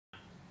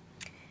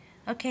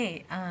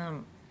Okay,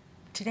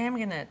 today I'm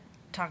going to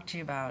talk to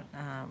you about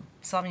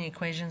solving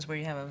equations where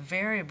you have a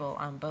variable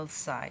on both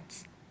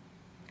sides.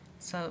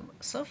 So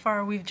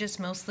far we've just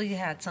mostly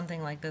had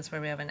something like this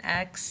where we have an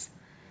x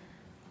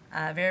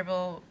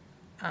variable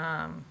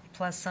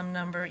plus some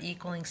number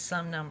equaling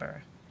some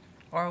number.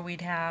 Or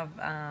we'd have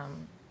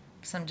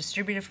some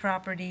distributive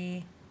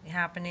property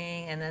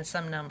happening and then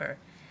some number.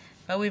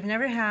 But we've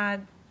never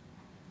had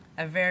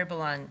a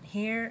variable on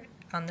here,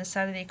 on this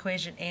side of the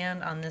equation,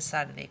 and on this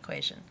side of the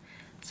equation.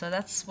 So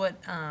that's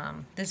what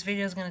this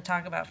video is going to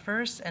talk about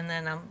first, and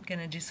then I'm going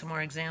to do some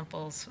more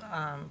examples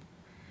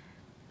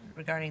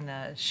regarding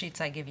the sheets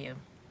I give you.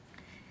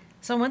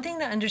 So one thing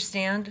to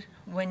understand,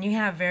 when you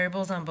have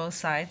variables on both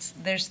sides,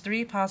 there's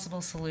three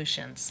possible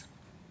solutions.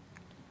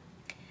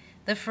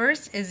 The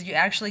first is you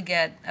actually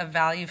get a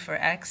value for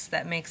x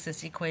that makes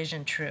this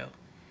equation true.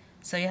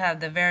 So you have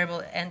the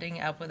variable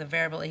ending up with a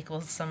variable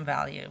equals some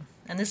value.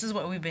 And this is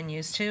what we've been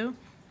used to,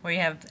 where you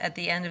have at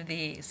the end of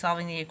the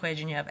solving the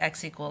equation you have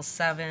x equals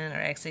 7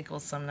 or x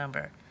equals some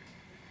number.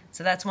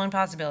 So that's one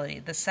possibility.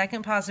 The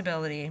second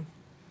possibility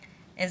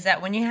is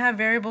that when you have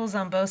variables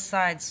on both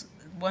sides,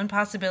 one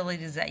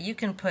possibility is that you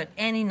can put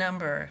any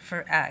number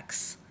for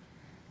x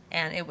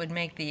and it would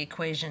make the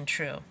equation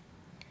true.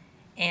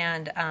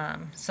 And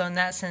so in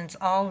that sense,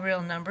 all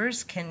real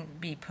numbers can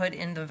be put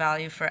in the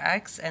value for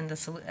x and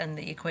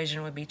the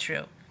equation would be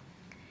true.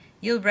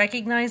 You'll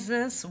recognize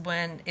this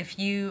when, if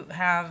you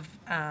have,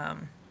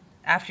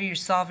 after you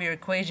solve your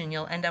equation,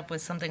 you'll end up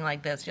with something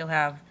like this. You'll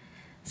have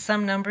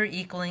some number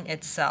equaling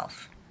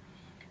itself.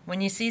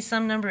 When you see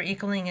some number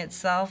equaling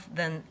itself,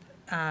 then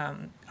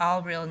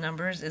all real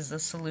numbers is the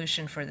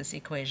solution for this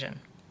equation.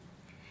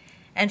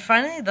 And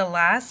finally, the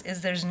last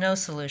is there's no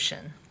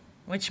solution,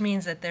 which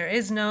means that there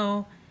is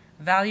no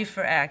value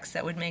for x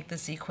that would make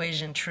this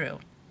equation true.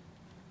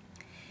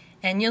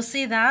 And you'll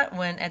see that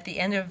when at the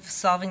end of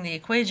solving the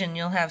equation,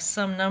 you'll have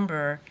some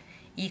number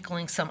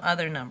equaling some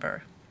other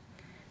number.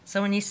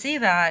 So when you see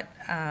that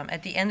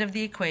at the end of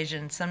the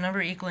equation, some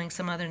number equaling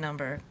some other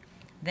number,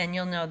 then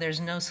you'll know there's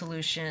no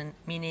solution,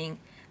 meaning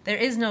there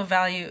is no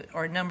value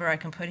or number I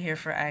can put here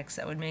for x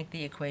that would make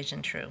the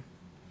equation true.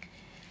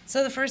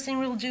 So the first thing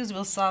we'll do is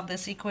we'll solve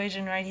this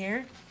equation right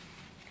here.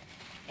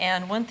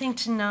 And one thing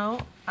to know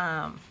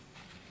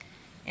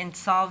in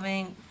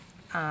solving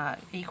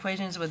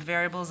equations with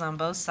variables on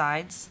both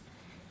sides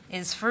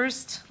is,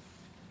 first,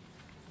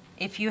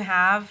 if you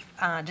have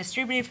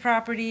distributive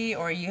property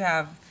or you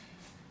have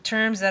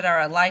terms that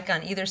are alike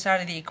on either side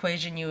of the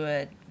equation, you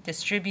would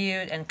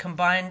distribute and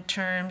combine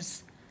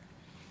terms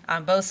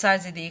on both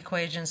sides of the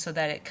equation so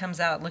that it comes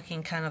out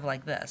looking kind of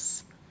like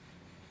this.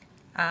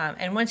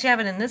 And once you have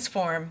it in this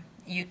form,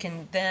 you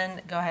can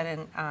then go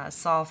ahead and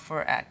solve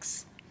for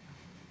x.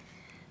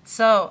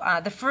 So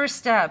the first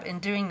step in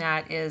doing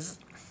that is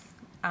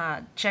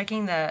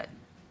checking the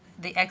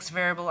x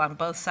variable on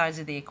both sides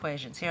of the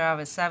equations. Here I have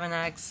a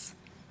 7x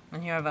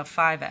and here I have a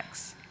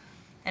 5x.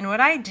 And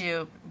what I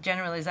do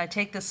generally is I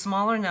take the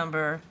smaller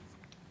number,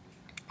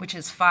 which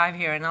is 5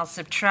 here, and I'll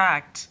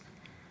subtract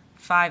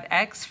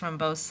 5x from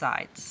both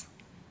sides.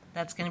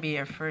 That's going to be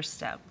your first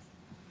step.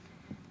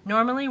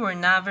 Normally we're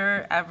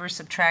never ever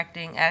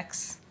subtracting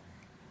x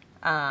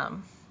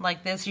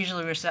like this.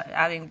 Usually we're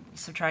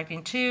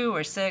subtracting 2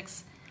 or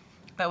 6.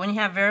 But when you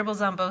have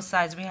variables on both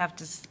sides, we have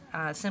to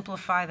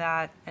simplify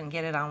that and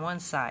get it on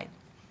one side.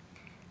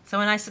 So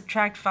when I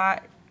subtract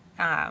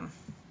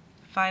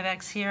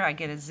 5x here, I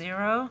get a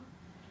 0.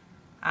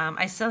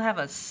 I still have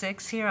a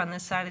 6 here on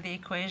this side of the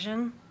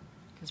equation.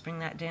 Just bring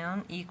that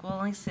down,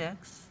 equaling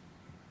 6.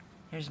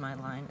 Here's my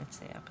line. Let's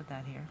say I put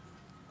that here.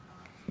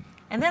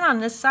 And then on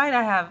this side,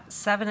 I have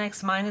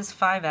 7x minus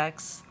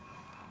 5x,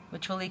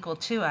 which will equal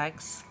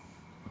 2x.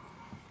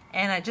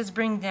 And I just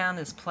bring down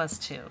this plus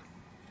 2.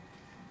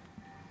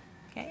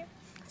 Okay,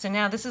 so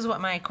now this is what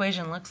my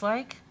equation looks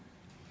like.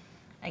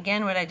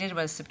 Again, what I did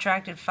was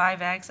subtracted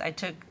 5x. I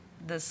took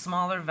the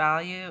smaller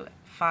value,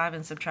 5,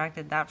 and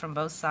subtracted that from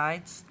both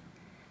sides.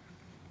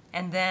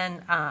 And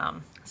then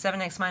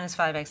 7x minus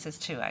 5x is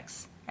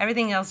 2x.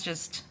 Everything else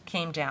just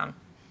came down.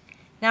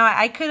 Now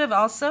I could have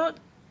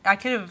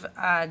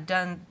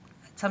done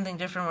something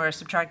different where I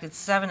subtracted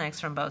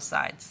 7x from both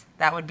sides.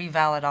 That would be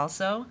valid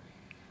also.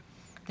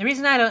 The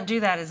reason I don't do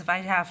that is if I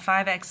have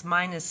 5x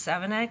minus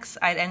 7x,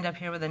 I'd end up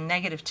here with a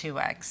negative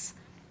 2x.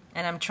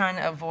 And I'm trying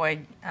to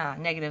avoid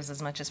negatives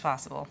as much as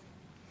possible.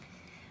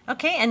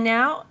 Okay, and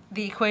now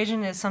the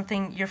equation is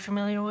something you're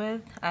familiar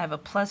with. I have a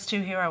plus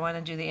 2 here. I want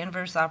to do the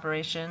inverse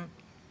operation.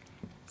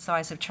 So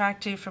I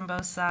subtract 2 from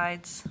both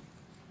sides.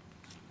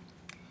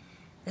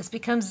 This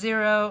becomes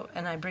 0,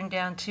 and I bring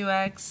down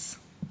 2x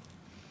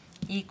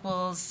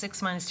equals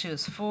 6 minus 2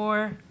 is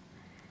 4.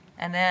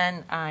 And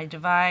then I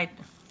divide.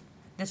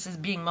 This is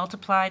being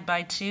multiplied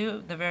by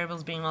 2. The variable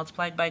is being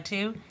multiplied by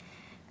 2.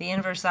 The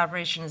inverse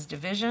operation is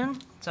division.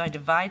 So I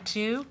divide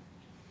 2.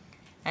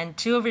 And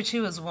 2 over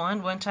 2 is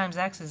 1. 1 times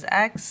x is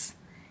x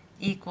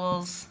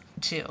equals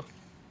 2.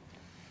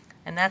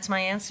 And that's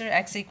my answer.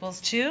 X equals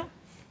 2.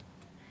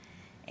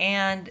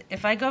 And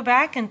if I go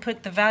back and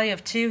put the value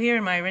of 2 here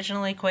in my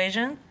original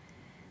equation,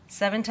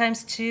 7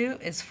 times 2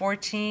 is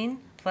 14,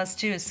 plus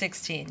 2 is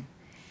 16.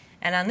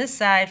 And on this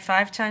side,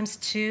 5 times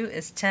 2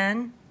 is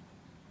 10.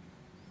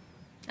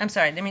 I'm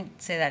sorry, let me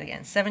say that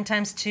again. 7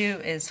 times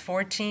 2 is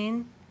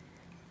 14,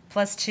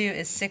 plus 2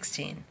 is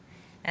 16.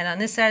 And on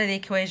this side of the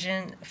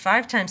equation,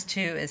 5 times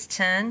 2 is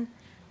 10,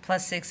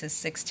 plus 6 is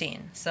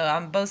 16. So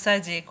on both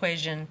sides of the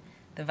equation,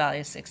 the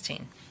value is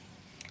 16.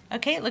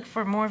 Okay, look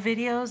for more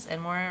videos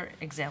and more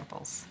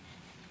examples.